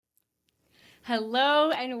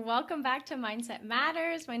Hello and welcome back to Mindset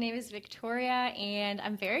Matters. My name is Victoria and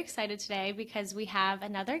I'm very excited today because we have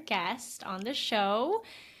another guest on the show.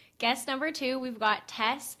 Guest number two, we've got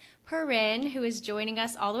Tess Perrin, who is joining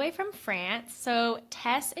us all the way from France. So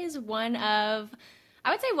Tess is I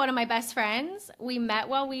would say one of my best friends. We met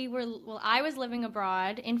while I was living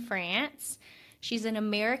abroad in France. She's an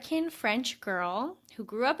American French girl who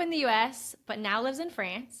grew up in the US but now lives in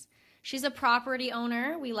France. She's a property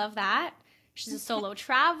owner. We love that. She's a solo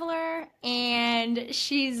traveler, and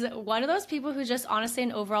she's one of those people who's just honestly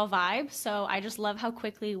an overall vibe. So I just love how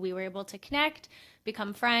quickly we were able to connect,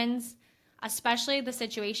 become friends, especially the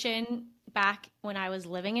situation back when I was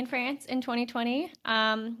living in France in 2020.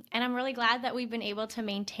 And I'm really glad that we've been able to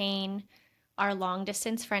maintain our long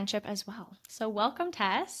distance friendship as well. So welcome,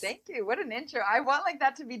 Tess. Thank you. What an intro. I want like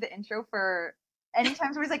that to be the intro for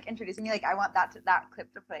anytime somebody's like introducing me, like I want that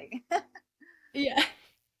clip to play. Yeah.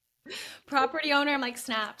 Property owner, I'm like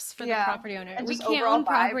snaps for the Yeah. property owner. And We just can't overall own vibe.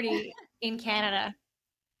 property in Canada.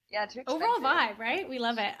 Yeah, too Overall expensive. vibe, right? We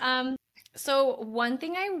love it. So one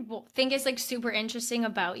thing think is like super interesting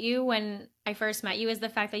about you when I first met you is the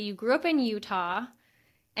fact that you grew up in Utah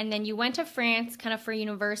and then you went to France kind of for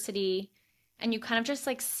university and you kind of just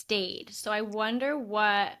like stayed. So I wonder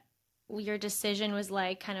what your decision was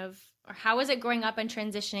like kind of, or how was it growing up and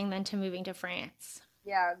transitioning then to moving to France?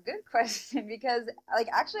 Yeah, good question because like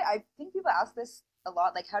actually I think people ask this a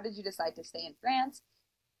lot, like how did you decide to stay in France?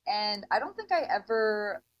 And I don't think I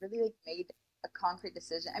ever really like made a concrete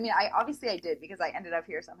decision. I mean, I did because I ended up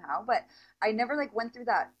here somehow, but I never like went through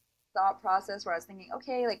that thought process where I was thinking,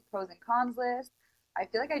 okay, like pros and cons list. I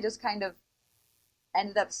feel like I just kind of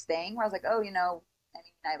ended up staying where I was like, oh, I mean,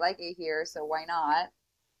 I like it here, so why not?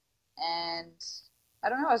 And I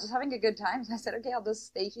don't know, I was just having a good time. So I said, okay, I'll just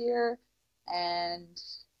stay here. And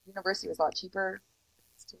university was a lot cheaper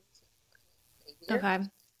to stay here. Okay.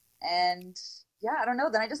 And yeah, I don't know.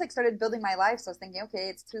 Then I just like started building my life. So I was thinking, okay,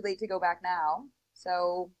 it's too late to go back now.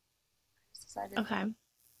 So I just decided Okay.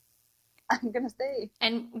 I'm gonna stay.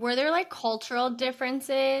 And were there like cultural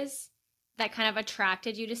differences that kind of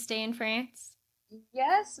attracted you to stay in France?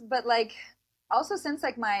 Yes, but like also since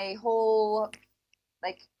like my whole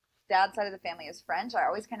like dad's side of the family is French, I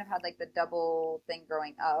always kind of had like the double thing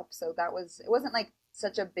growing up. So it wasn't like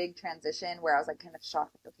such a big transition where I was like kind of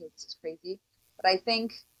shocked, like, okay, this is crazy. But I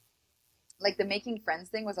think like the making friends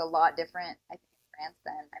thing was a lot different, I think, in France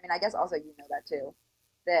than, I mean, I guess also you know that too,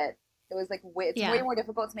 that it was like it's way Yeah. more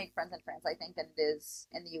difficult to make friends in France, I think, than it is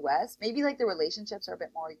in the US. Maybe like the relationships are a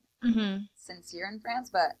bit more Hmm. sincere in France,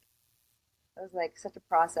 but it was like such a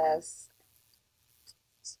process,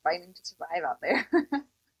 just fighting to survive out there.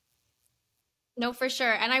 No, for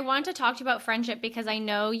sure. And I want to talk to you about friendship because I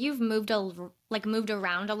know you've moved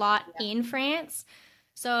around a lot Yeah. in France.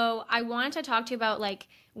 So I wanted to talk to you about like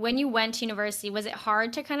when you went to university, was it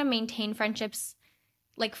hard to kind of maintain friendships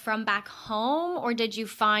like from back home, or did you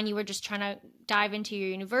find you were just trying to dive into your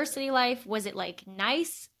university life? Was it like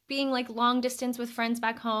nice being like long distance with friends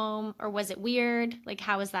back home, or was it weird? Like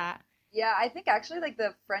how was that? Yeah, I think actually like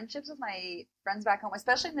the friendships with my friends back home,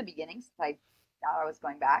 especially in the beginning, since I thought I was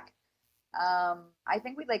going back, I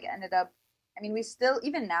think we like ended up. I mean, we still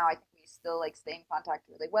even now I think we still like stay in contact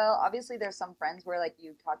really well. Obviously, there's some friends where like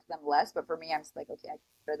you talk to them less, but for me, I'm just like okay, I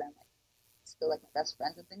consider them like still like my best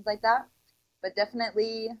friends and things like that. But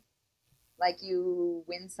definitely like you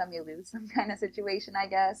win some, you lose some kind of situation, I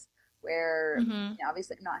guess, where Mm-hmm.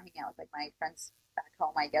 obviously I'm not hanging out with like my friends back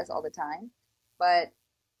home, I guess, all the time, but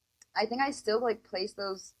I think I still like place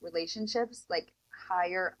those relationships like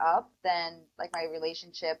higher up than like my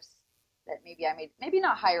relationships that maybe I made, maybe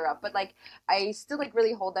not higher up, but like I still like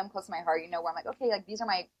really hold them close to my heart, where I'm like, okay, like these are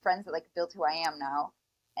my friends that like built who I am now.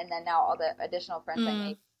 And then now all the additional friends I Mm.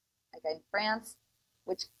 made like in France,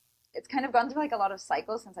 which it's kind of gone through like a lot of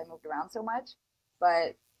cycles since I moved around so much.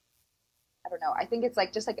 But I don't know. I think it's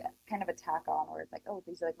like just like kind of a tack on where it's like, oh,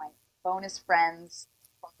 these are like my bonus friends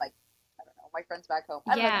from like I don't know, my friends back home.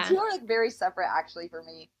 I don't know. The Yeah. two are like very separate actually for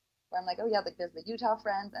me. Where I'm like, oh yeah, like there's the Utah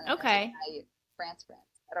friends and then there's like Okay. my France friends.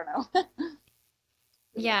 I don't know.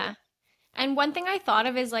 Really weird. Yeah. And one thing I thought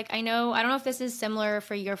of is like, I don't know if this is similar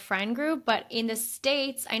for your friend group, but in the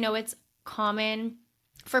States, I know it's common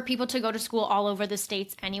for people to go to school all over the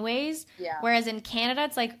States, anyways. Yeah. Whereas in Canada,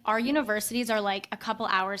 it's like our universities are like a couple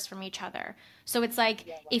hours from each other. So it's like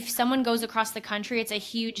Yeah. if someone goes across the country, it's a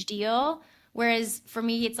huge deal. Whereas for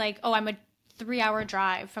me, it's like, oh, I'm a 3 hour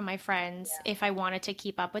drive from my friends Yeah. if I wanted to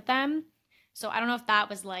keep up with them. So I don't know if that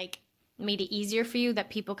was like made it easier for you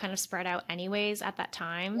that people kind of spread out anyways at that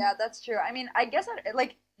time. Yeah, that's true. I mean, I guess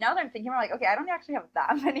like now that I'm thinking, I'm like, okay, I don't actually have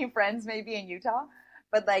that many friends maybe in Utah,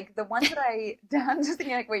 But like the ones that I'm just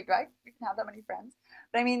thinking like, wait, do I even have that many friends?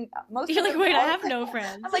 But I mean, most You're of like, them, wait, I all, have no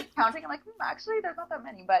I'm friends. like counting. I'm like, actually, there's not that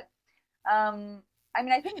many. But I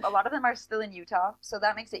mean, I think a lot of them are still in Utah, so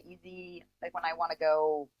that makes it easy. Like when I want to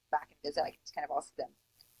go back and visit, I can just kind of all see them.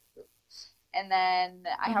 And then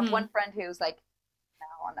I have Mm-hmm. one friend who's like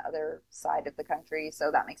now on the other side of the country,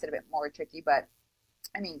 so that makes it a bit more tricky. But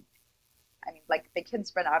I mean, like the kids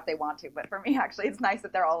spread out if they want to, but for me, actually, it's nice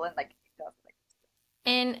that they're all in like Utah.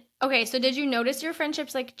 And okay, so did you notice your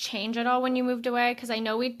friendships like change at all when you moved away? Because I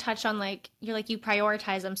know we touched on like you're like you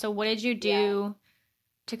prioritize them. So what did you Yeah. do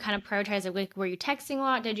to kind of prioritize it? Like, were you texting a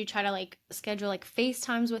lot? Did you try to like schedule like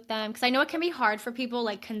FaceTimes with them? Because I know it can be hard for people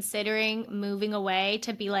like considering moving away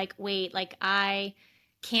to be like, wait, like I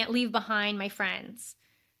can't leave behind my friends.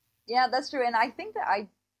 Yeah, that's true. And I think that I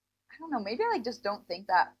don't know, maybe I like just don't think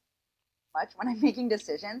that much when I'm making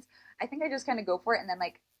decisions. I think I just kind of go for it and then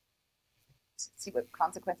like see what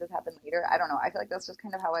consequences happen later. I don't know. I feel like that's just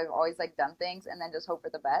kind of how I've always like done things and then just hope for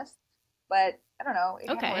the best. But I don't know,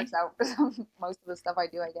 it kind of works Okay. out for most of the stuff I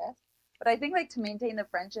do, I guess. But I think like to maintain the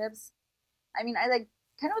friendships, I mean, I like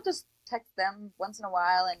kind of just text them once in a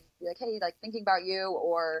while and be like, hey, like thinking about you,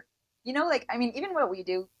 or like I mean, even what we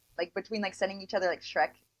do, like between like sending each other like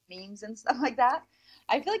Shrek memes and stuff like that,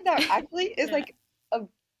 I feel like that actually is Yeah. like a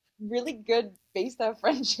really good base of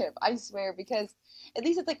friendship. I swear, because at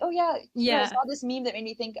least it's like, oh yeah, here I Yeah. saw this meme that made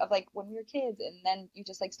me think of like when we were kids, and then you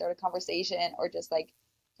just like start a conversation or just like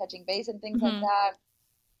touching base and things like Hmm. that.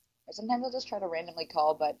 Or sometimes I'll just try to randomly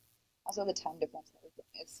call, but also the time difference and everything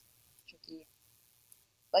is tricky.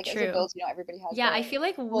 Like as True. adults, everybody has Yeah, their I feel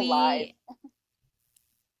like whole lives. we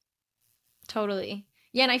totally.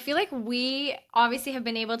 Yeah, and I feel like we obviously have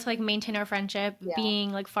been able to like maintain our friendship Yeah,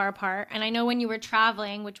 being like far apart. And I know when you were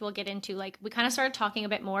traveling, which we'll get into, like we kind of started talking a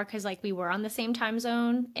bit more because like we were on the same time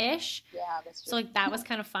zone ish. yeah, that's So true. like that was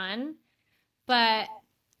kind of fun. But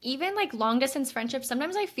even like long distance friendships,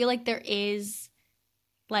 sometimes I feel like there is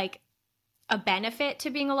like a benefit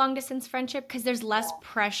to being a long distance friendship because there's less Yeah,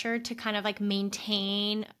 pressure to kind of like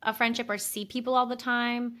maintain a friendship or see people all the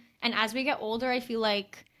time. And as we get older, I feel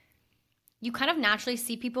like you kind of naturally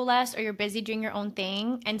see people less or you're busy doing your own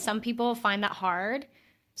thing. And some people find that hard.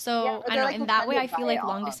 yeah, So or I they're don't know. like In that way, I offended feel by it like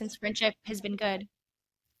long distance almost. friendship has been good.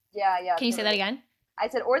 Yeah, yeah, Can you say that totally. again? I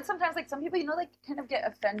said, or it's sometimes like some people, like kind of get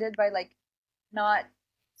offended by like not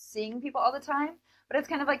seeing people all the time. But it's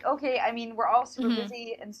kind of like, okay, I mean, we're all super Hmm.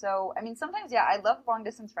 busy. And so, I mean, sometimes, yeah, I love long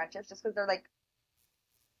distance friendships just because they're like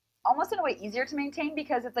almost in a way easier to maintain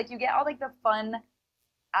because it's like you get all like the fun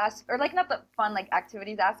or like not the fun like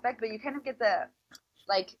activities aspect, but you kind of get the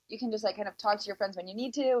like you can just like kind of talk to your friends when you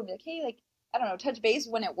need to and be like, hey, like I don't know, touch base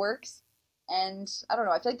when it works. And I don't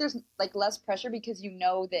know, I feel like there's like less pressure because you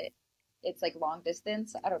know that it's like long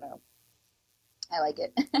distance. I don't know. I like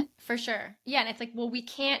it. For sure. Yeah. And it's like, well, we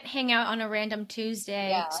can't hang out on a random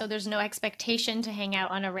Tuesday. Yeah, So there's no expectation to hang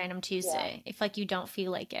out on a random yeah, Tuesday if like you don't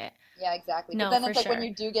feel like it. yeah, exactly. But No, then for it's like when sure.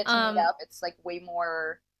 you do get to meet Um, up, it's like way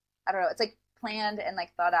more, I don't know, it's like planned and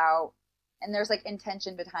like thought out. And there's like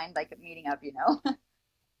intention behind like meeting up.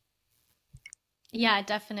 yeah,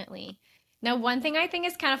 definitely. Now, one thing I think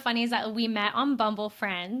is kind of funny is that we met on Bumble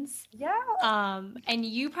Friends. Yeah. And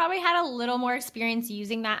you probably had a little more experience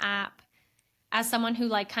using that app as someone who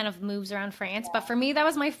like kind of moves around France. But Yeah. for me, that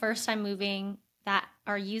was my first time moving that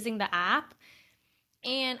or using the app.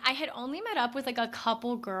 And I had only met up with like a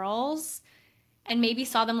couple girls and maybe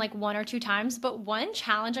saw them like one or two times. But one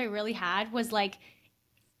challenge I really had was like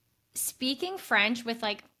speaking French with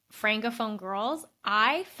like francophone girls.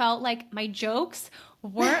 I felt like my jokes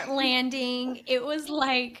weren't landing. It was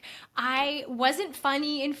like I wasn't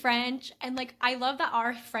funny in French. And like I love that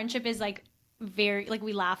our friendship is like very like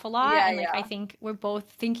we laugh a lot Yeah, and like I yeah. think we're both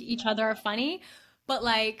think each other are funny. But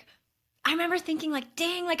like I remember thinking like,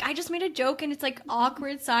 dang, like I just made a joke and it's like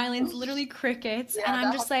awkward silence, literally crickets. And Yeah,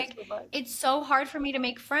 I'm that just happens like, so much. it's so hard for me to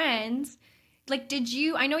make friends. Like,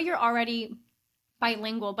 I know you're already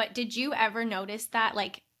bilingual, but did you ever notice that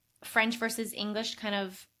like French versus English kind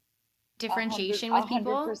of differentiation A with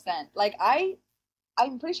hundred people? percent. Like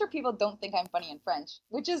I'm pretty sure people don't think I'm funny in French,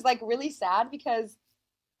 which is like really sad because,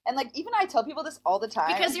 and like even I tell people this all the time.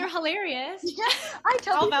 Because you're hilarious. Yeah, I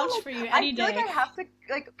tell I'll people vouch like for you I any feel like day. I have to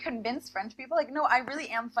like convince French people like no, I really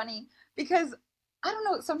am funny because I don't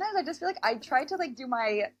know. Sometimes I just feel like I try to like do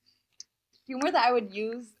my humor that I would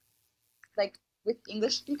use like with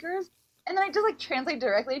English speakers, and then I just like translate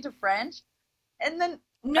directly to French, and then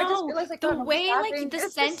I just No, realize like the God, I'm just way like laughing. the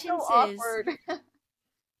It's just so sentences, awkward.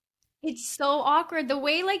 it's so awkward. The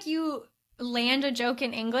way like you land a joke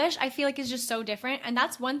in English, I feel like is just so different. And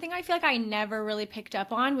that's one thing I feel like I never really picked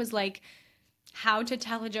up on was like how to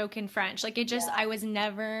tell a joke in French. Like it just, Yeah. I was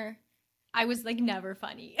like never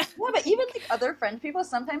funny. Yeah, but even like other French people,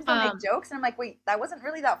 sometimes they'll make Um, jokes, and I'm like, wait, that wasn't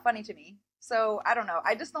really that funny to me. So I don't know.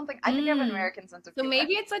 I just don't think I think I have an mm, American sense of so humor.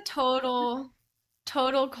 maybe it's a total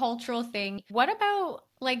cultural thing. What about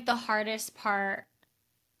like the hardest part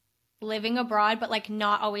living abroad, but like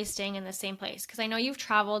not always staying in the same place? Because I know you've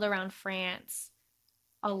traveled around France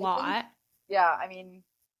a I think, lot. yeah, I mean,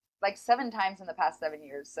 like 7 times in the past 7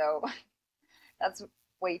 years. So that's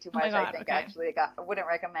way too Oh my much, I God. think, Okay. actually. Like, I wouldn't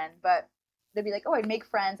recommend, but they'd be like, oh, I'd make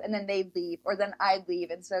friends, and then they'd leave, or then I'd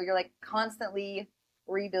leave. And so you're like constantly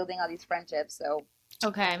rebuilding all these friendships. So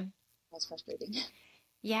Okay. that's frustrating.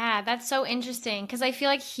 Yeah, that's so interesting because I feel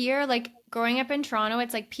like here, like growing up in Toronto,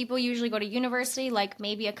 it's like people usually go to university like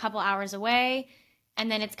maybe a couple hours away. And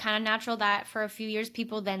then it's kind of natural that for a few years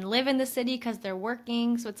people then live in the city because they're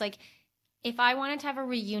working. So it's like if I wanted to have a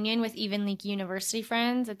reunion with even like university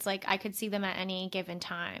friends, it's like I could see them at any given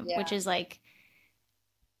time, which Yeah, is like,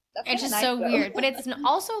 that's it's kind of just nice, so though. weird. But it's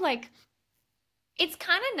also like, it's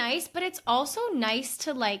kind of nice, but it's also nice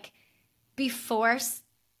to like be forced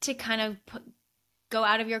to kind of go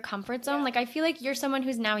out of your comfort zone. Yeah. Like I feel like you're someone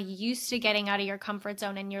who's now used to getting out of your comfort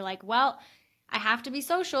zone and you're like, well, I have to be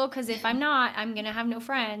social because if I'm not, I'm going to have no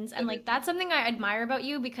friends. And like that's something I admire about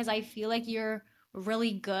you because I feel like you're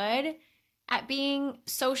really good at being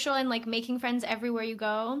social and like making friends everywhere you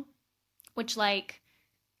go, which like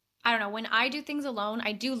I don't know, when I do things alone,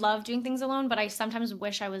 I do love doing things alone, but I sometimes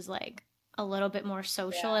wish I was like a little bit more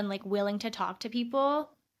social Yeah. and like willing to talk to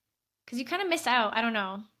people because you kind of miss out. I don't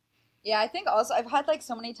know. Yeah, I think also I've had like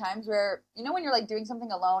so many times where, when you're like doing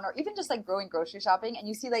something alone or even just like going grocery shopping and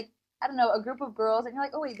you see like, I don't know, a group of girls and you're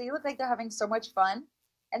like, oh wait, they look like they're having so much fun.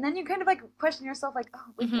 And then you kind of like question yourself like, oh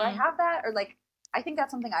wait, do I Hmm. have that? Or like, I think that's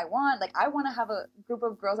something I want. Like I want to have a group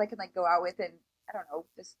of girls I can like go out with and I don't know,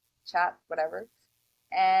 just chat, whatever.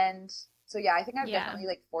 And so yeah, I think I've Yeah. definitely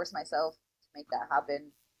like forced myself to make that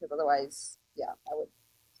happen because otherwise, yeah, I would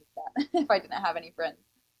take that if I didn't have any friends.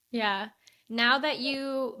 Yeah. Now that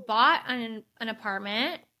you bought an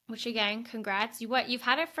apartment, which again, congrats. You've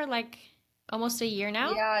had it for like almost a year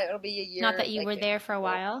now? Yeah, it'll be a Not year that you like were in a there for a couple.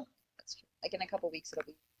 while. That's true. Like in a couple weeks, it'll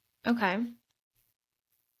be. Okay.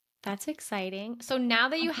 That's exciting. So now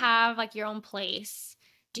that you have like your own place,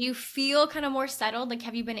 do you feel kind of more settled? Like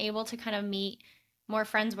have you been able to kind of meet more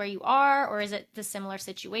friends where you are, or is it the similar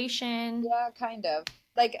situation? Yeah, kind of.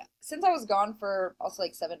 Like since I was gone for also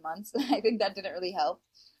like 7 months, I think that didn't really help.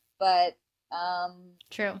 But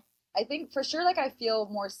True. I think for sure, like I feel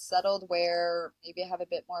more settled where maybe I have a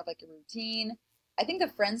bit more of like a routine. I think the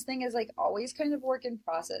friends thing is like always kind of work in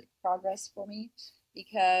process progress for me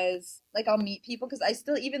because like I'll meet people because I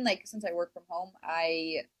still even like since I work from home,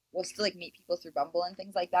 I will still like meet people through Bumble and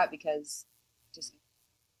things like that because just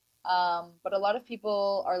but a lot of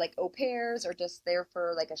people are like au pairs or just there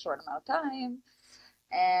for like a short amount of time.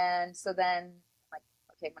 And so then I'm like,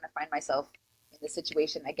 okay, I'm gonna find myself in this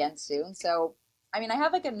situation again soon. So I mean, I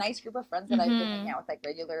have like a nice group of friends that I've been hanging Mm-hmm. out with like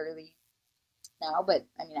regularly now, but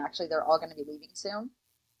I mean, actually, they're all gonna be leaving soon.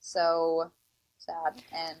 So sad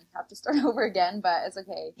and have to start over again, but it's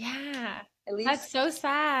okay. Yeah. At That's least so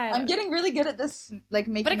I'm sad. getting really good at this, like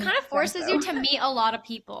But it making kind of friends forces you though. to meet a lot of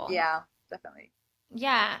people. Yeah, definitely.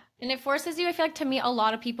 Yeah, and it forces you, I feel like, to meet a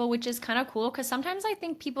lot of people, which is kind of cool because sometimes I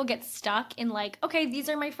think people get stuck in like, okay, these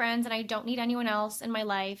are my friends and I don't need anyone else in my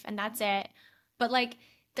life and that's it. But like,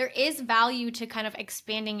 there is value to kind of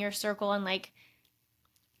expanding your circle and like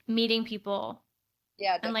meeting people.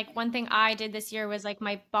 Yeah, And like, definitely. one thing I did this year was like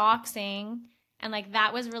my boxing, and like,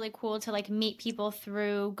 that was really cool to like meet people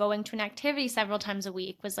through going to an activity several times a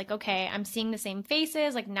week. Was like, okay, I'm seeing the same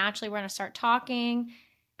faces, like, naturally, we're gonna start talking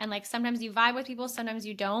and like sometimes you vibe with people, sometimes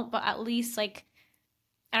you don't, but at least like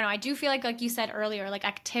I don't know, I do feel like you said earlier, like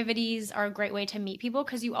activities are a great way to meet people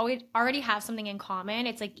because you always already have something in common.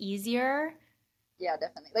 It's like easier. Yeah,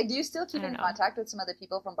 definitely. Like, do you still I keep don't in know. contact with some other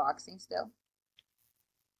people from boxing still?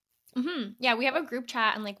 Yeah, we have a group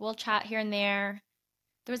chat and like we'll chat here and there.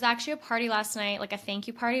 There was actually a party last night, like a thank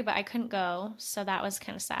you party, but I couldn't go, so that was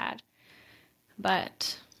kind of sad.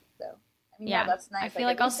 But So, I mean, yeah, yeah, that's I nice. feel Like,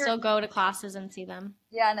 at like I'll least you're, still go to classes and see them.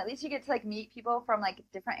 yeah, and at least you get to like meet people from like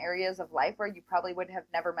different areas of life where you probably would have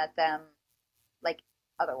never met them like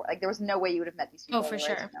otherwise. Like, there was no way you would have met these Oh, people for otherwise,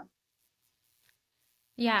 sure.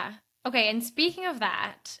 Yeah. Okay, and speaking of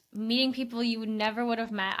that, meeting people you never would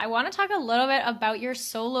have met, I want to talk a little bit about your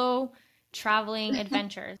solo traveling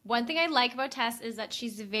adventures. One thing I like about Tess is that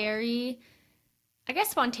she's very, I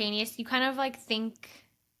guess, spontaneous. You kind of like think,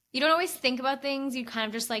 you don't always think about things, you kind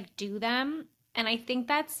of just like do them. And I think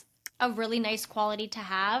that's a really nice quality to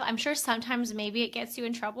have. I'm sure sometimes maybe it gets you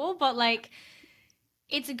in trouble, but like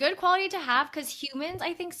it's a good quality to have because humans,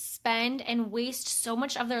 I think, spend and waste so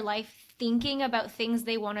much of their life thinking about things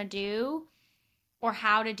they want to do or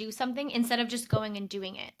how to do something instead of just going and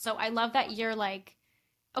doing it. So I love that you're like,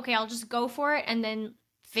 okay, I'll just go for it and then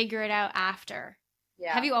figure it out after.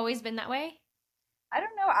 Have Yeah. you always been that way? I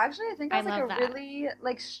don't know. Actually, I think I I was like a love that. really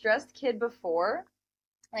like stressed kid before.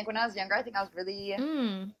 Like when I was younger, I think I was really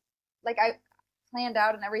Mm. like I planned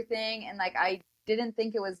out and everything, and like I didn't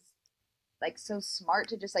think it was like so smart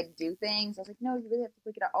to just like do things. I was like, no, you really have to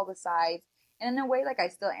look at all the sides. And in a way, like I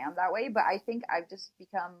still am that way, but I think I've just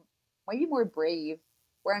become maybe more brave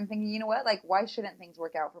where I'm thinking, you know what, like why shouldn't things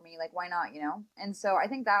work out for me? Like why not, you know? And so I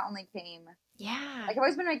think that only came Yeah. like I've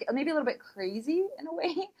always been like maybe a little bit crazy in a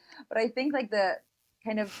way, but I think like the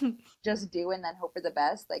kind of just do and then hope for the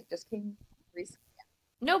best like just came recently.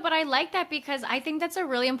 No, but I like that because I think that's a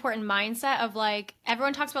really important mindset of like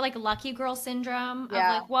everyone talks about like lucky girl syndrome of Yeah,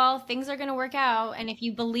 like, well, things are going to work out. And if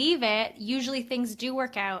you believe it, usually things do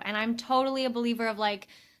work out. And I'm totally a believer of like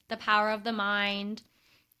the power of the mind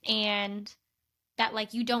and that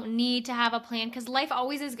like you don't need to have a plan because life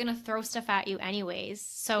always is going to throw stuff at you anyways.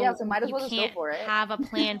 yeah. So So might as you well just go can't for it. have a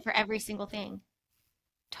plan for every single thing.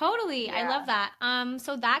 Totally. I love Yeah. that.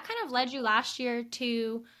 So that kind of led you last year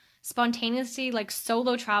to spontaneously like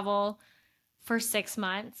solo travel for 6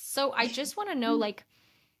 months. So I just want to know, like,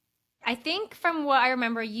 I think from what I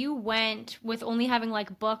remember, you went with only having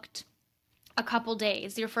like booked a couple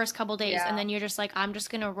days, your first couple days, and Yeah. then you're just like, I'm just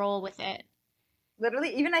gonna roll with it.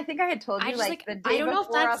 Literally, even I think I had told I you just like like, the I day don't know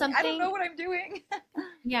if before, I that's was like, I don't know something. what I'm doing.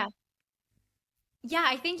 Yeah. Yeah,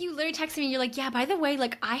 I think you literally texted me, you're like, yeah, by the way,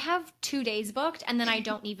 like, I have 2 days booked, and then I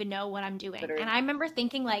don't even know what I'm doing. And Literally. I remember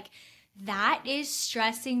thinking, like, that is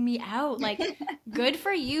stressing me out. Like, good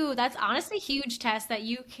for you. That's honestly huge, Tess, that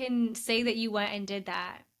you can say that you went and did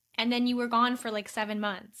that. And then you were gone for like 7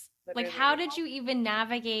 months. Like, how Literally. did you even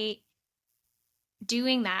navigate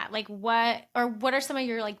doing that? Like, what are some of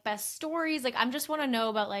your like best stories? Like, I just want to know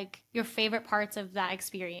about like your favorite parts of that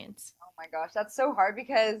experience. Oh my gosh, that's so hard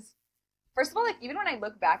because first of all, like even when I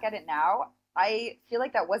look back at it now, I feel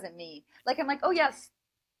like that wasn't me. Like I'm like, oh yes,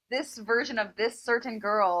 this version of this certain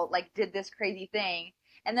girl like did this crazy thing.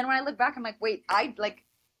 And then when I look back, I'm like, wait, I like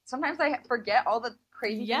sometimes I forget all the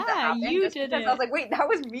crazy things that Yeah, happened you just did because I was it. like, wait, that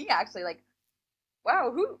was me actually. Like,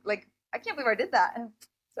 wow, who like I can't believe I did that.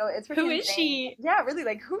 So it's pretty Who is insane. she? Yeah, really,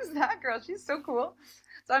 like who's that girl? She's so cool.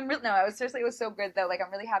 So I'm really no, I was seriously it was so good though. Like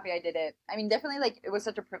I'm really happy I did it. I mean, definitely like it was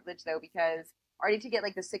such a privilege though because already to get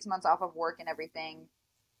like the 6 months off of work and everything,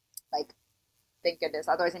 like thank goodness.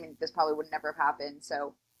 Otherwise, I mean, this probably would never have happened.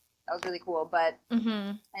 So that was really cool. But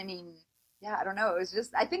Mm-hmm. I mean, yeah, I don't know. It was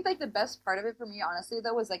just I think like the best part of it for me, honestly,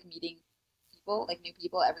 though, was like meeting people, like new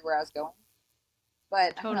people everywhere I was going.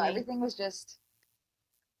 But I don't know, Totally. everything was just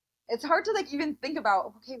it's hard to like even think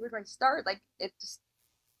about okay, where do I start? Like it just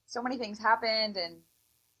so many things happened and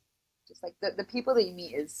just like the people that you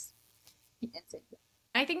meet is insane.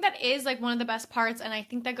 I think that is like one of the best parts, and I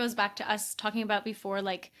think that goes back to us talking about before,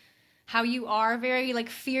 like how you are very like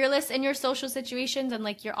fearless in your social situations, and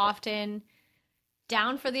like you're often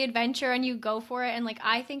down for the adventure and you go for it. And like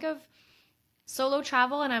I think of solo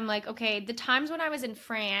travel, and I'm like, okay, the times when I was in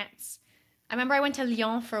France, I remember I went to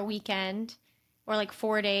Lyon for a weekend, or like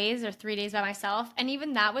 4 days or 3 days by myself, and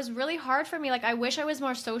even that was really hard for me. Like I wish I was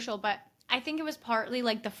more social, but I think it was partly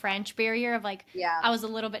like the French barrier of like Yeah. I was a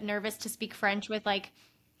little bit nervous to speak French with like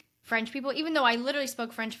French people, even though I literally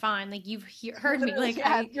spoke French fine. Like you've heard me, Literally, like yeah,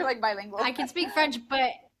 I you're like bilingual. I can speak French,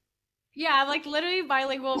 but yeah, I'm like literally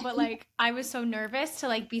bilingual. But like I was so nervous to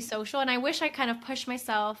like be social, and I wish I kind of pushed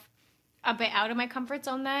myself a bit out of my comfort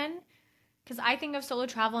zone then, because I think of solo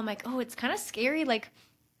travel. I'm like, oh, it's kind of scary. Like,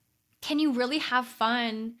 can you really have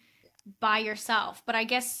fun by yourself? But I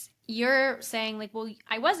guess you're saying like, well,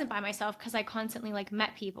 I wasn't by myself because I constantly like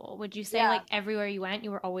met people. Would you say Yeah. like everywhere you went,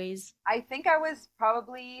 you were always I think I was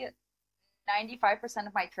probably 95%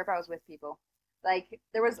 of my trip I was with people. Like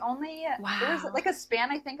there was wow? like a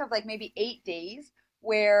span I think of like maybe 8 days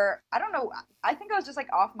where I don't know I think I was just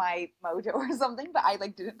like off my mojo or something, but I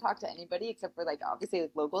like didn't talk to anybody except for like obviously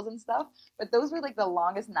like locals and stuff. But those were like the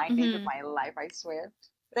longest 9 days of Hmm. my life, I swear.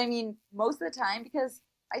 But I mean most of the time because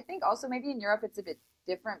I think also maybe in Europe it's a bit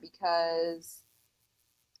different because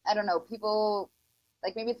I don't know, people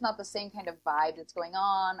like maybe it's not the same kind of vibe that's going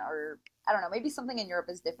on or I don't know, maybe something in Europe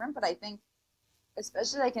is different, but I think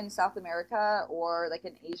especially like in South America or like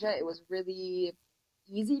in Asia, it was really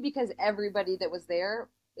easy because everybody that was there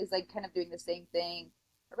is like kind of doing the same thing.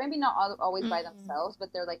 Or maybe not always by Mm. themselves,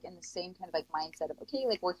 but they're like in the same kind of like mindset of okay,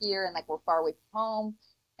 like we're here and like we're far away from home.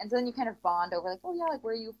 And so then you kind of bond over like, oh yeah, like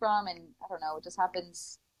where are you from? And I don't know, it just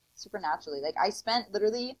happens super naturally. Like I spent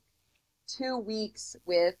literally 2 weeks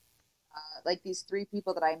with like these three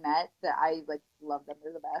people that I met that I like love them.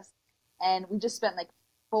 They're the best. And we just spent like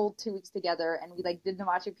full 2 weeks together, and we like did the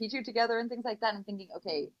Machu Picchu together and things like that. And I'm thinking,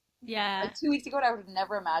 okay, Yeah. like 2 weeks ago, I would have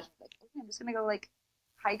never imagined like, okay, I'm just gonna go like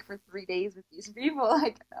hike for 3 days with these people.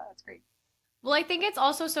 Like, oh, that's great. Well, I think it's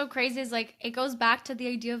also so crazy is like it goes back to the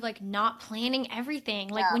idea of like not planning everything.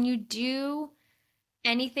 Like Yeah, when you do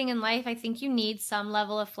anything in life, I think you need some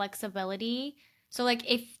level of flexibility. So like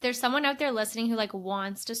if there's someone out there listening who like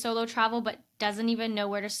wants to solo travel but doesn't even know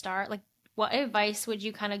where to start, like what advice would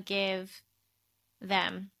you kind of give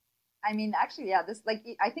them? I mean, actually, yeah, this like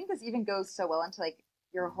I think this even goes so well into like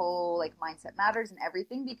your whole like mindset matters and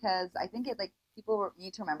everything, because I think it like people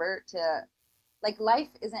need to remember to like life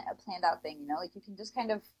isn't a planned out thing, you know? Like you can just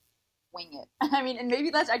kind of wing it. I mean, and maybe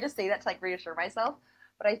that's I just say that to like reassure myself,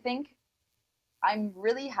 but I think I'm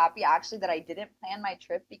really happy actually that I didn't plan my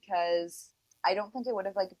trip, because I don't think it would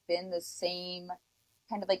have like been the same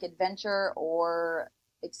kind of like adventure or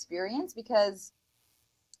experience, because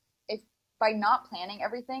if by not planning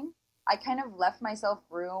everything, I kind of left myself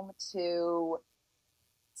room to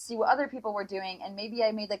see what other people were doing, and maybe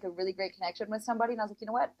I made like a really great connection with somebody, and I was like, you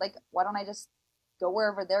know what? Like why don't I just go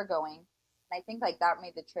wherever they're going? And I think like that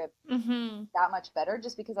made the trip Mhm. that much better,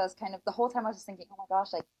 just because I was kind of the whole time I was just thinking, oh my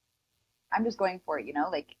gosh, like I'm just going for it, you know,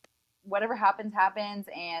 like whatever happens, happens.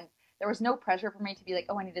 And there was no pressure for me to be like,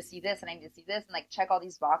 oh, I need to see this and I need to see this and like check all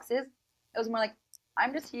these boxes. It was more like,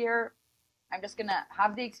 I'm just here. I'm just going to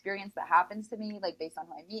have the experience that happens to me, like based on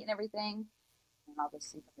who I meet and everything. And I'll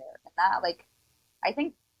just see from there. And that, like, I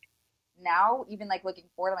think now, even like looking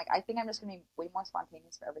forward, I'm like, I think I'm just going to be way more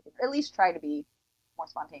spontaneous for everything, or at least try to be more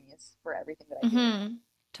spontaneous for everything that I do. Mhm.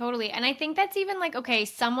 Totally. And I think that's even like okay,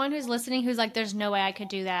 someone who's listening who's like there's no way I could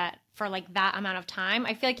do that for like that amount of time.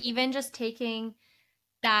 I feel like even just taking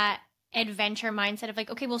that adventure mindset of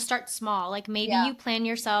like okay, we'll start small. Like maybe Yeah. you plan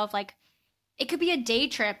yourself like it could be a day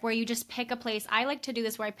trip where you just pick a place. I like to do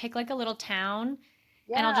this where I pick like a little town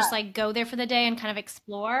and I'll just Yeah. like go there for the day and kind of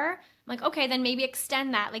explore. I'm like, okay, then maybe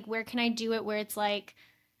extend that. Like, where can I do it where it's like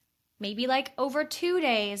maybe like over 2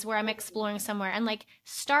 days where I'm exploring somewhere and like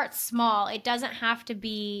start small. It doesn't have to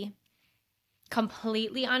be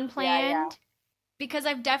completely Yeah. Yeah. unplanned because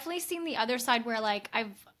I've definitely seen the other side where like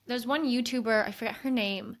there's one YouTuber, I forget her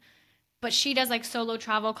name, but she does like solo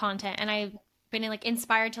travel content and I've been like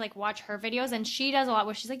inspired to like watch her videos and she does a lot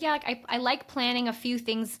where she's like yeah like I like planning a few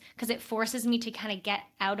things because it forces me to kind of get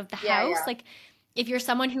out of the Yeah. house Yeah. like if you're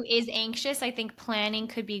someone who is anxious I think planning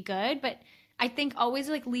could be good but I think always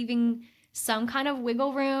like leaving some kind of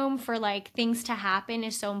wiggle room for like things to happen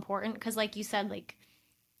is so important because like you said like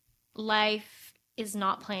life is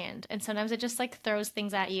not planned and sometimes it just like throws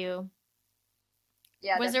things at you.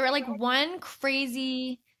 Yeah. Was there Definitely. like one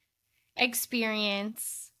crazy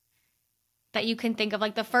experience that you can think of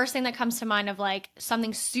like the first thing that comes to mind of like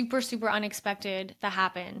something super super unexpected that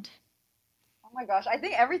happened Oh my gosh, I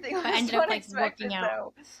think everything but was ended so up like unexpected working out?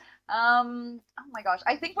 though. Oh my gosh,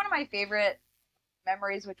 I think one of my favorite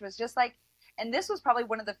memories, which was just like, and this was probably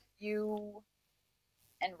one of the few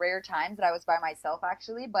and rare times that I was by myself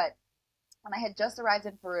actually, but when I had just arrived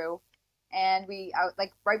in Peru, and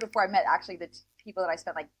like right before I met actually the people that I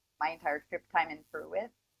spent like my entire trip time in Peru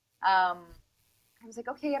with, I was like,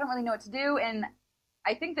 okay, I don't really know what to do, and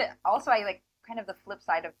I think that also I like kind of the flip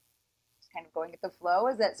side of just kind of going with the flow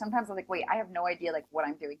is that sometimes I'm like, wait, I have no idea like what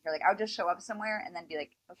I'm doing here. Like I would just show up somewhere and then be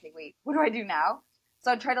like, okay, wait, what do I do now?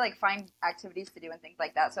 So I'd try to like find activities to do and things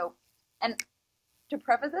like that. So, and to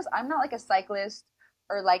preface this, I'm not like a cyclist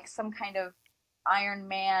or like some kind of Iron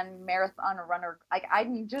Man marathon runner. Like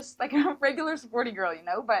I'm just like a regular sporty girl, you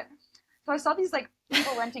know. But so I saw these like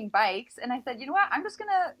people renting bikes, and I said, you know what? I'm just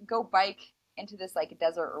gonna go bike into this like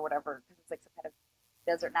desert or whatever because it's like some kind of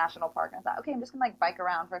desert national park. And I thought, okay, I'm just gonna like bike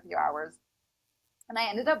around for a few hours. And I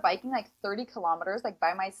ended up biking like 30 kilometers like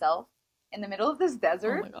by myself in the middle of this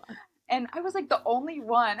Oh desert. my god. And I was like the only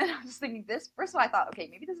one. And I was just thinking this, first of all, I thought, okay,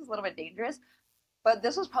 maybe this is a little bit dangerous, but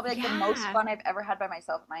this was probably like the most Yeah. fun I've ever had by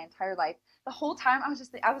myself in my entire life. The whole time I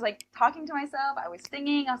was like talking to myself, I was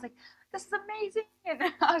singing, I was like, this is amazing. And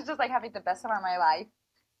I was just like having the best time of my life.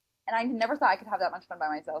 And I never thought I could have that much fun by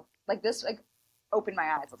myself. Like this like opened my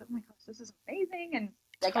eyes. I was like, oh my gosh, this is amazing. And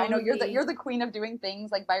like I know Totally. you're the queen of doing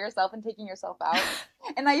things like by yourself and taking yourself out.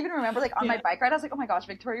 And I even remember like on my Yeah. bike ride, I was like, oh my gosh,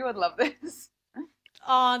 Victoria would love this.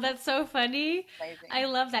 Oh, that's so funny. Amazing. I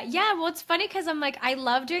love that. Yeah, well, it's funny because I'm like, I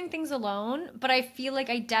love doing things alone, but I feel like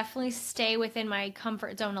I definitely stay within my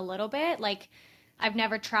comfort zone a little bit. Like, I've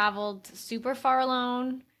never traveled super far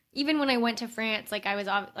alone. even when I went to France, like I was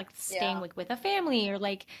like staying Yeah. like with a family or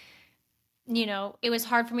like, it was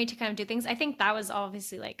hard for me to kind of do things. I think that was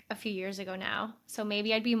obviously like a few years ago now. So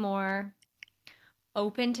maybe I'd be more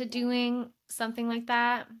open to doing something like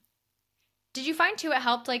that. Did you find too it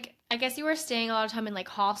helped like I guess you were staying a lot of time in like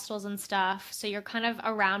hostels and stuff, so you're kind of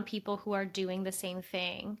around people who are doing the same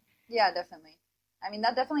thing. Yeah, definitely. I mean,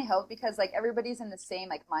 that definitely helped because like everybody's in the same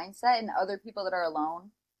like mindset, and other people that are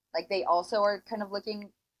alone, like they also are kind of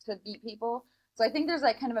looking to beat people. So I think there's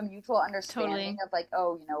like kind of a mutual understanding Totally. of like,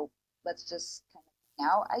 oh, let's just kind of hang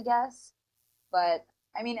out, I guess. But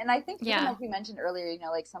I mean, and I think even Yeah. like we mentioned earlier,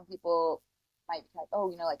 like some people might be like, oh,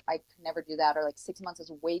 like I could never do that, or like 6 months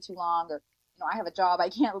is way too long, or I have a job, I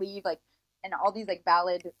can't leave, like, and all these like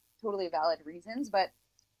valid, totally valid reasons. But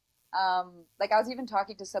like I was even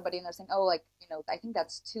talking to somebody and they're saying, oh, like, I think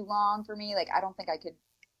that's too long for me. Like, I don't think I could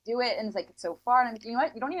do it. And it's like, it's so far. And I'm like, you know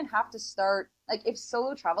what? You don't even have to start. Like, if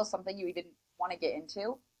solo travel is something you didn't want to get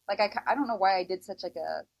into, like, I don't know why I did such like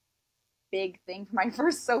a big thing for my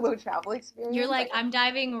first solo travel You're experience. like, Like, I'm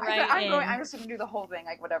diving I said, right I'm in. just going to do the whole thing,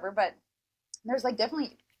 like, whatever. But there's like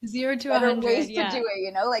definitely 0 to 100. better ways to Yeah. do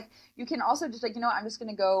it. Like, you can also just like, I'm just going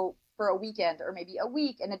to go for a weekend or maybe a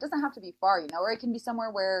week. And it doesn't have to be far, or it can be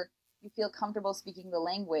somewhere where you feel comfortable speaking the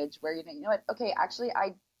language where you know what, okay, actually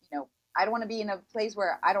I don't want to be in a place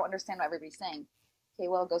where I don't understand what everybody's saying. Okay,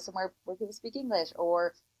 well, go somewhere where people speak English,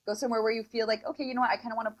 or go somewhere where you feel like, okay, you know what, I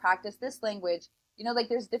kind of want to practice this language. Like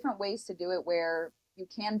there's different ways to do it where you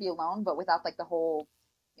can be alone but without like the whole,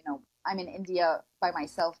 I'm in India by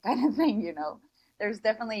myself kind of thing. There's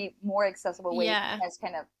definitely more accessible ways Yeah. to just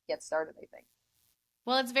kind of get started, I think.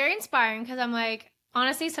 Well, it's very inspiring because I'm like,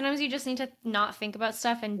 honestly, sometimes you just need to not think about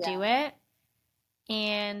stuff and Yeah. do it.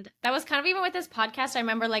 And that was kind of even with this podcast. I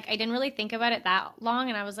remember like I didn't really think about it that long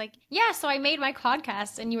and I was like, yeah, so I made my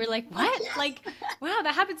podcast. And you were like, what? Yes. Like, wow,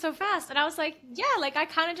 that happened so fast. And I was like, yeah, like I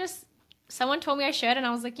kind of just, someone told me I should. And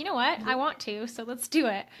I was like, you know what? I want to. So let's do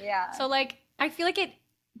it. Yeah. So like, I feel like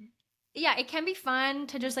yeah, it can be fun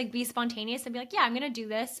to just like be spontaneous and be like, yeah, I'm going to do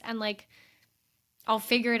this. And like, I'll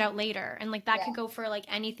figure it out later. And like that Yeah. could go for like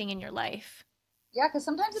anything in your life. Yeah, because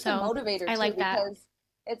sometimes it's a So motivator I too, like that. because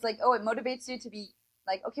it's like, oh, it motivates you to be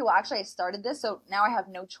like, okay, well, actually, I started this, so now I have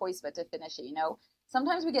no choice but to finish it.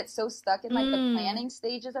 Sometimes we get so stuck in like the Mm, planning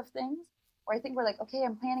stages of things, where I think we're like, okay,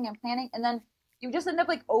 I'm planning, and then you just end up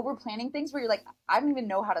like over planning things where you're like, I don't even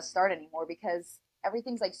know how to start anymore because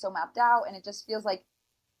everything's like so mapped out, and it just feels like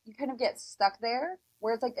you kind of get stuck there.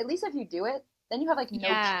 Where it's like, at least if you do it, then you have like no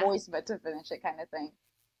yeah. choice but to finish it, kind of thing.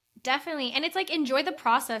 Definitely. And it's like enjoy the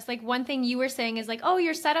process. Like one thing you were saying is like, "Oh,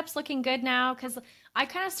 your setup's looking good now." Cuz I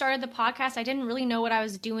kind of started the podcast. I didn't really know what I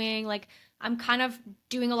was doing. Like I'm kind of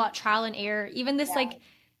doing a lot trial and error. Even this like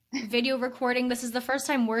video recording, this is the first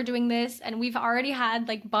time we're doing this and we've already had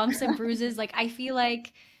like bumps and bruises. Like I feel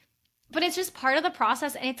like but it's just part of the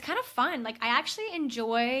process and it's kind of fun. Like I actually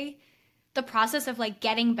enjoy the process of like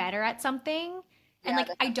getting better at something. And Yeah, like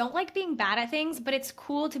I definitely. don't like being bad at things, but it's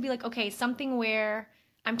cool to be like, okay, something where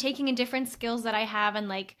I'm taking in different skills that I have and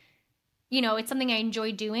like, it's something I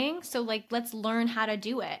enjoy doing. So like let's learn how to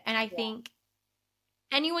do it. And I Yeah. think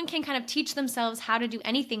anyone can kind of teach themselves how to do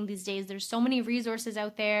anything these days. There's so many resources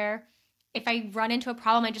out there. If I run into a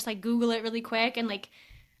problem, I just like Google it really quick and like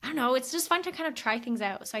I don't know, it's just fun to kind of try things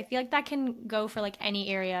out. So I feel like that can go for like any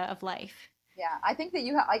area of life. Yeah, I think that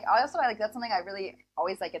you have like I also like that's something I really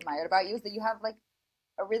always like admired about you is that you have like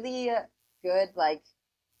a really good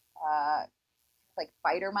uh like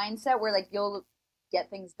fighter mindset where like you'll get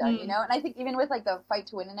things done. Mm. And I think even with like the fight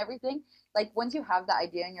to win and everything, like once you have the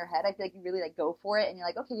idea in your head, I feel like you really like go for it and you're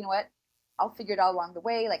like, okay, you know what? I'll figure it out along the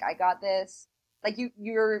way. Like I got this. Like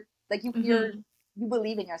you're like Mhm. you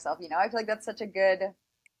believe in yourself. I feel like that's such a good,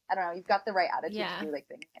 I don't know, you've got the right attitude to Yeah. do like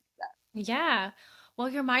things like that. Yeah. Well,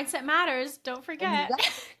 your mindset matters. Don't forget.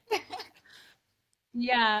 Exactly.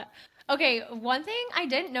 Yeah. Okay, one thing I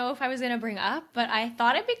didn't know if I was going to bring up, but I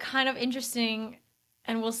thought it'd be kind of interesting,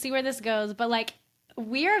 and we'll see where this goes. But like,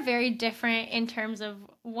 we are very different in terms of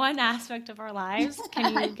one aspect of our lives. Can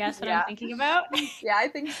you guess what I'm Yeah. thinking about? Yeah, I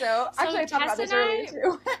think so. So, Actually, I thought about Tess and this earlier I,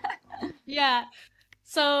 too. yeah.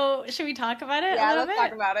 So, should we talk about it a Yeah, little let's talk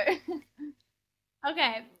bit? about it.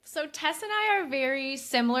 Okay. So, Tess and I are very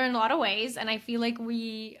similar in a lot of ways, and I feel like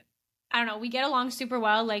I don't know, we get along super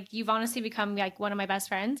well. Like you've honestly become like one of my best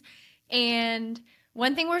friends. And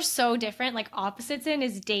one thing we're so different, like opposites in,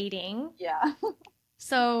 is dating. Yeah.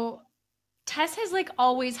 So Tess has like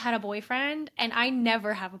always had a boyfriend, and I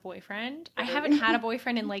never have a boyfriend. I haven't Really? had a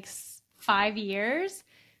boyfriend in like 5 years,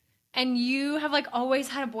 and you have like always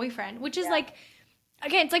had a boyfriend, which is Yeah. like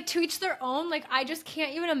again, it's like to each their own. Like, I just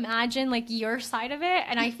can't even imagine like your side of it.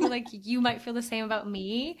 And I feel like you might feel the same about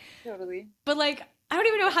me. Totally. But like, I don't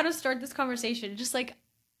even know how to start this conversation. It's just like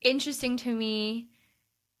interesting to me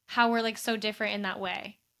how we're like so different in that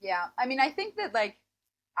way. Yeah. I mean, I think that like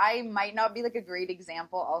I might not be like a great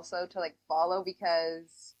example also to like follow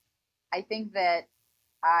because I think that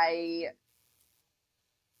I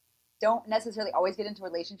don't necessarily always get into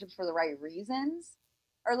relationships for the right reasons.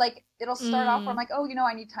 Or like it'll start off where I'm Mm, like, oh, you know,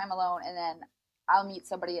 I need time alone, and then I'll meet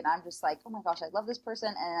somebody and I'm just like, oh my gosh, I love this person,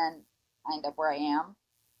 and then I end up where I am.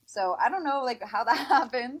 So I don't know like how that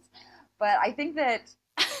happens, but I think that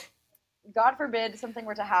God forbid something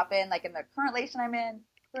were to happen like in the current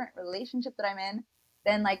relationship that I'm in,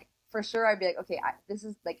 then like for sure I'd be like, okay, this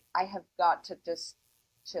is like I have got to just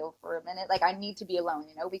chill for a minute. Like I need to be alone,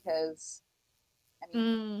 you know, because I mean,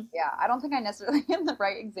 mm. yeah, I don't think I necessarily am the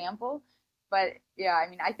right example, but yeah, I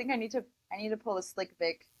mean, I need to pull a slick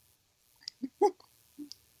Vic,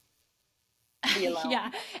 be alone.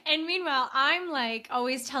 Yeah. And meanwhile, I'm like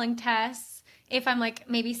always telling Tess if I'm like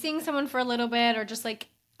maybe seeing someone for a little bit or just like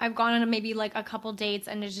I've gone on maybe like a couple dates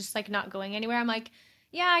and it's just like not going anywhere. I'm like,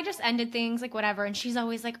 yeah, I just ended things, like whatever. And she's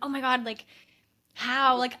always like, oh my God, like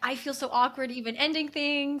how? Like I feel so awkward even ending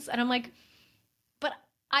things. And I'm like, but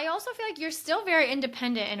I also feel like you're still very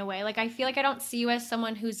independent in a way. Like I feel like I don't see you as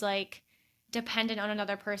someone who's like dependent on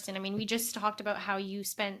another person. I mean, we just talked about how you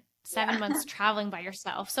spent Yeah. 7 months traveling by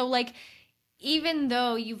yourself. So like even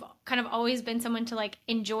though you've kind of always been someone to like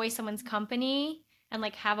enjoy someone's company and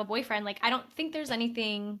like have a boyfriend, like I don't think there's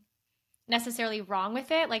anything necessarily wrong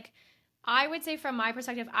with it. Like I would say from my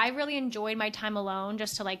perspective, I really enjoyed my time alone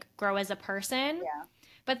just to like grow as a person. Yeah.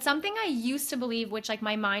 But something I used to believe, which like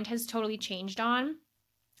my mind has totally changed on,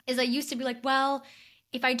 is I used to be like, well,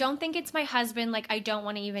 if I don't think it's my husband, like I don't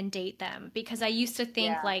want to even date them because I used to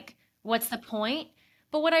think Yeah. like, what's the point?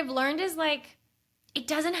 But what I've learned is like, it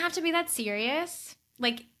doesn't have to be that serious.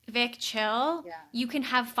 Like, Vic, chill. Yeah. You can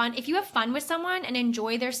have fun. If you have fun with someone and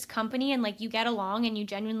enjoy their company and like you get along and you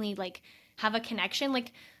genuinely like have a connection,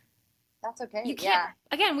 like That's you okay. can't, Yeah.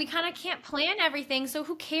 again, we kind of can't plan everything. So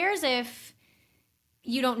who cares if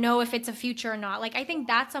you don't know if it's a future or not? Like, I think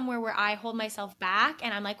that's somewhere where I hold myself back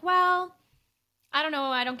and I'm like, well, I don't know.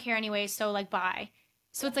 I don't care anyway. So, like, bye.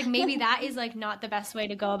 So it's like maybe that is like not the best way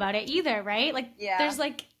to go about it either, right? Like, Yeah. there's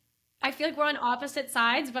like, I feel like we're on opposite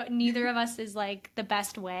sides, but neither of us is like the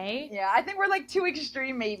best way. Yeah. I think we're like too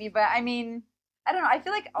extreme maybe, but I mean, I don't know. I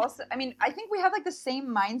feel like also, I mean, I think we have like the same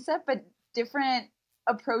mindset, but different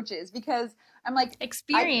approaches because I'm like,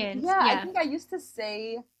 Experience. yeah, I Yeah. think I used to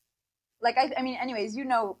say, like I mean anyways you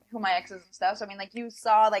know who my ex is and stuff, so I mean like you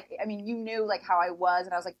saw like I mean you knew like how I was,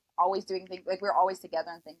 and I was like always doing things like we were always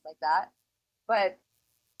together and things like that, but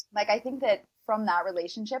like I think that from that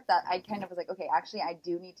relationship that I kind of was like, okay, actually I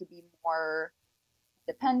do need to be more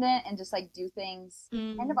dependent and just like do things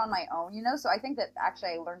kind of Mm. on my own, you know. So I think that actually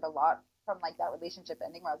I learned a lot from like that relationship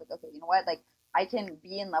ending where I was like, okay, you know what, like I can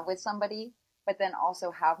be in love with somebody but then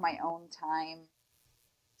also have my own time,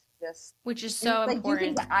 just Which is and so like do things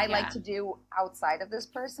important. that I like Yeah. to do outside of this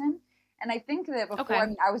person. And I think that before, I Okay.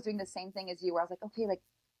 mean, I was doing the same thing as you, where I was like, okay, like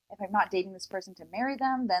if I'm not dating this person to marry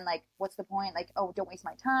them, then like what's the point? Like, oh, don't waste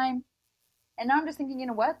my time. And now I'm just thinking, you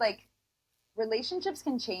know what? Like relationships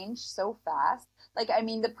can change so fast. Like, I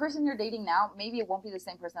mean, the person you're dating now, maybe it won't be the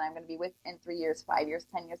same person I'm going to be with in 3 years, 5 years,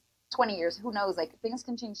 10 years, 20 years. Who knows? Like things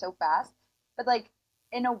can change so fast. But like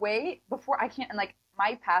in a way, before I can't, and like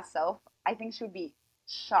my past self, I think she would be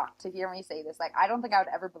shocked to hear me say this. Like, I don't think I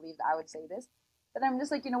would ever believe that I would say this. But I'm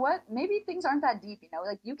just like, you know what? Maybe things aren't that deep, you know?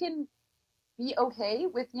 Like, you can be okay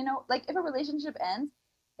with, you know, like if a relationship ends,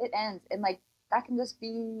 it ends. And like, that can just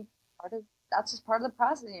be part of, that's just part of the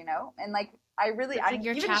process, you know? And like, It's I'm like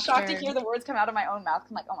your even shocked to chapter. hear the words come out of my own mouth.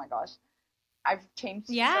 I'm like, oh my gosh, I've changed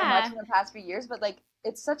so much Yeah. in the past few years. But like,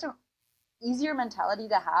 it's such a easier mentality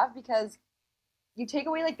to have because you take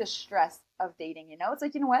away like the stress of dating, you know? It's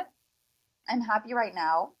like, you know what? I'm happy right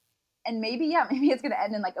now. And maybe, yeah, maybe it's going to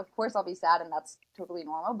end and like, of course I'll be sad and that's totally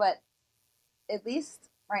normal. But at least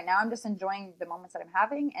right now I'm just enjoying the moments that I'm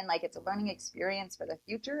having. And like, it's a learning experience for the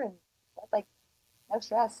future. And like, no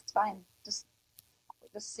stress. It's fine. Just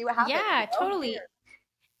see what happens, you Yeah, know? Who totally. cares?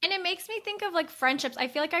 And it makes me think of like friendships. I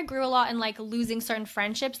feel like I grew a lot in like losing certain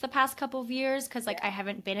friendships the past couple of years because like Yeah. I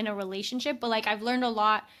haven't been in a relationship, but like I've learned a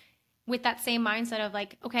lot with that same mindset of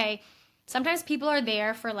like, okay, sometimes people are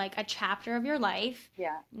there for like a chapter of your life.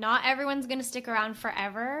 Yeah. Not everyone's going to stick around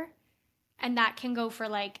forever. And that can go for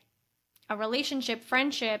like a relationship,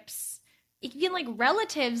 friendships, even like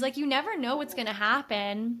relatives. Like you never know what's going to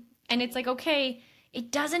happen. And it's like, okay,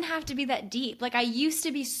 it doesn't have to be that deep. Like I used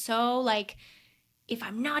to be so like, if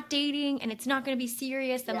I'm not dating and it's not going to be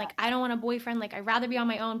serious, then Yeah. like I don't want a boyfriend. Like I'd rather be on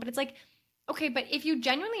my own. But it's like, okay, but if you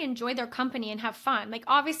genuinely enjoy their company and have fun, like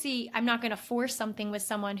obviously I'm not going to force something with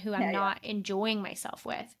someone who I'm Yeah, yeah. not enjoying myself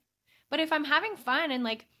with. But if I'm having fun and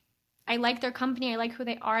like I like their company, I like who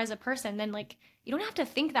they are as a person, then like you don't have to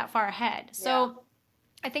think that far ahead. Yeah. So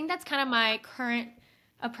I think that's kind of my current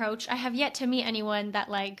approach. I have yet to meet anyone that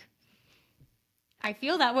like I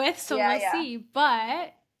feel that with, so Yeah, we'll yeah. see.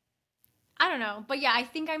 But I don't know. But yeah, I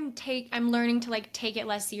think I'm learning to like take it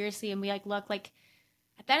less seriously and be like, look, like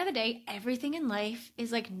at the end of the day, everything in life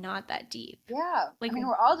is like not that deep. Yeah. I Like mean,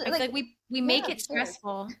 we're all I feel like, like we yeah, make it for sure.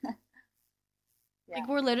 stressful. Yeah. Like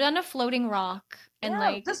we're literally on a floating rock and Yeah,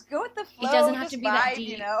 like just go with the it flow, doesn't have to just be that vibe,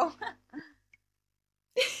 deep.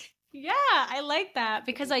 Yeah, I like that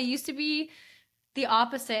because I used to be the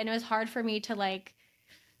opposite and it was hard for me to like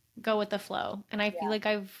go with the flow. And I feel Yeah. like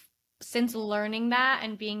I've since learning that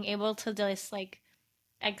and being able to just like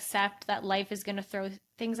accept that life is going to throw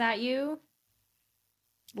things at you,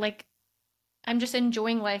 like I'm just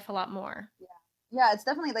enjoying life a lot more. Yeah. Yeah, it's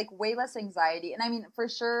definitely like way less anxiety. And I mean, for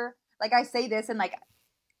sure, like I say this and like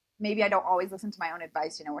maybe I don't always listen to my own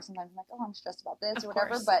advice, or sometimes I'm like, oh, I'm stressed about this Of or whatever.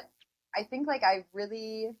 course. But I think like I've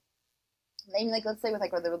really, maybe like let's say with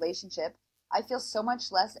the relationship, I feel so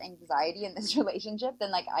much less anxiety in this relationship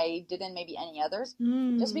than like I did in maybe any others.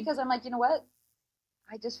 Just Mm, because I'm like, you know what?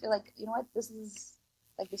 I just feel like, you know what, this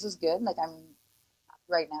is good. Like I'm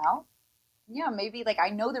right now. Yeah, maybe like I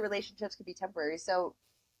know the relationships could be temporary, so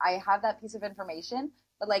I have that piece of information,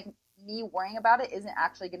 but like me worrying about it isn't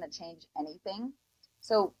actually going to change anything.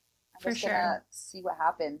 So I'm for just sure. gonna see what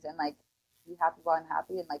happens and like be happy while I'm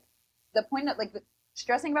happy. And like the point of like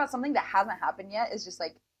stressing about something that hasn't happened yet is just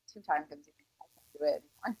like too time consuming. I can't do it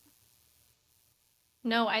anymore.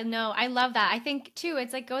 No, I know. I love that. I think too,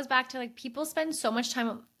 it's like goes back to like people spend so much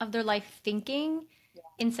time of their life thinking Yeah,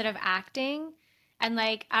 instead of acting. And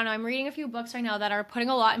like, I don't know, I'm reading a few books right now that are putting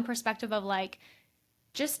a lot in perspective of like,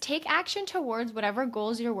 just take action towards whatever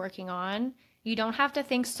goals you're working on. You don't have to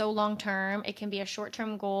think so long term. It can be a short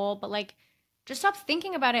term goal, but like, just stop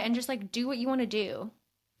thinking about it and just like do what you want to do.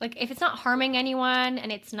 Like, if it's not harming anyone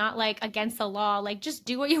and it's not like against the law, like, just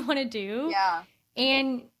do what you want to do yeah,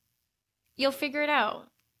 and you'll figure it out.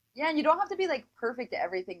 yeah. And you don't have to be like perfect at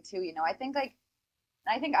everything too. I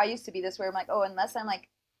think I used to be this way. I'm like, oh, unless I'm like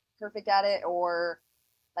perfect at it or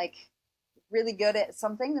like really good at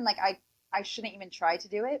something, then like I shouldn't even try to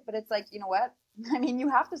do it. But it's like, you know what? I mean, you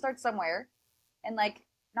have to start somewhere, and like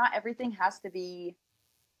not everything has to be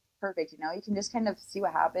perfect. You can just kind of see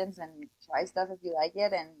what happens and try stuff if you like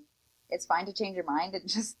it, and it's fine to change your mind and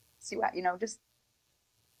just see what just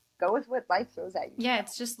go with what life throws at you. Yeah,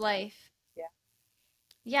 it's just life. Yeah,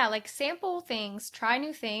 Yeah, like sample things, try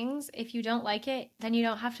new things. If you don't like it, then you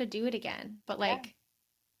don't have to do it again. But yeah. like,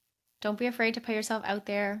 don't be afraid to put yourself out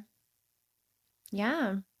there.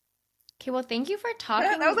 Yeah. Okay, well, thank you for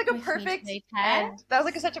That was talking like a with me perfect today, Ted. end. That was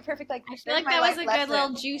like such a perfect like I feel there's like my that was life a good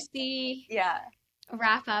little lesson. juicy Yeah.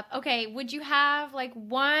 wrap up. Okay, would you have like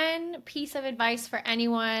one piece of advice for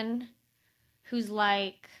anyone who's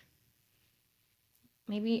like,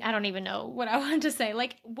 maybe, I don't even know what I want to say.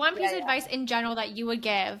 Like, one Yeah, piece of yeah. advice in general that you would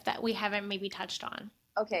give that we haven't maybe touched on.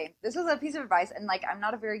 Okay, this is a piece of advice, and like I'm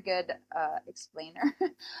not a very good explainer,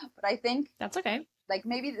 but I think That's okay. like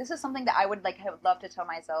maybe this is something that I would like have loved to tell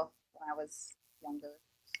myself when I was younger.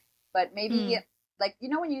 But maybe Mm, like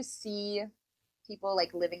when you see people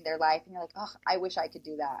like living their life and you're like, oh, I wish I could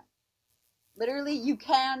do that. Literally, you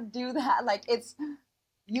can do that. Like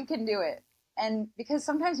you can do it. And because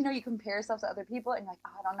sometimes you compare yourself to other people and you're like,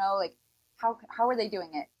 oh, I don't know, like how are they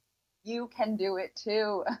doing it? You can do it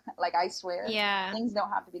too. Like I swear, yeah. things don't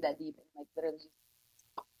have to be that deep. And like literally,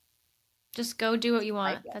 Just go do what you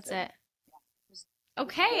life want. That's lesson. it. Yeah, just do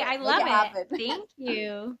Okay, it. I Make love it it. happen. Thank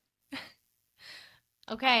you.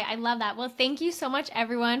 Okay, I love that. Well, thank you so much,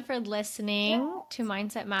 everyone, for listening to Yes.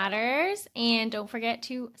 Mindset Matters. And don't forget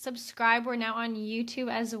to subscribe. We're now on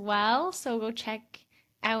YouTube as well. So go check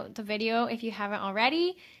out the video if you haven't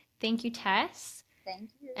already. Thank you, Tess. Thank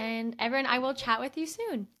you. And everyone, I will chat with you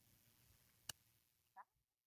soon.